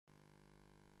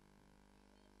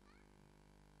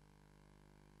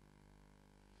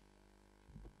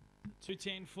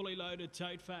210 fully loaded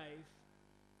Tote Fave.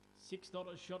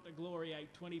 $6 Shot to Glory,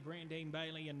 820 Brandine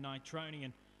Bailey and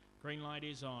Nitronian. Green light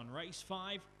is on. Race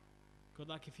 5. Good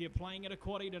luck if you're playing at a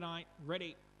quaddie tonight.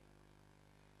 Ready.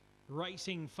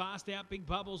 Racing fast out, Big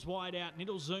Bubbles wide out, and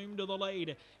it'll zoom to the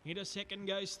lead. Into second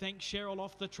goes Thanks Cheryl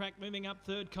off the track, moving up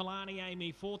third Kalani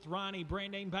Amy, fourth Rani,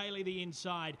 Brandine Bailey the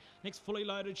inside. Next fully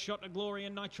loaded Shot to Glory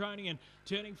and Nitronian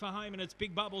turning for home, and it's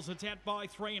Big Bubbles. It's out by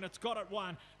 3 and it's got it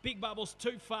 1. Big Bubbles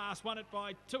too fast, won it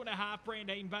by 2.5.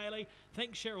 Brandine Bailey,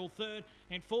 Thanks Cheryl third,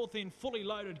 and fourth in fully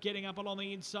loaded getting up along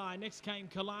the inside. Next came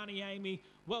Kalani Amy,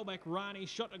 well back Rani,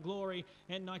 Shot to Glory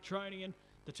and Nitronian.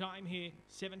 The time here,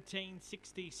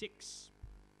 17:66.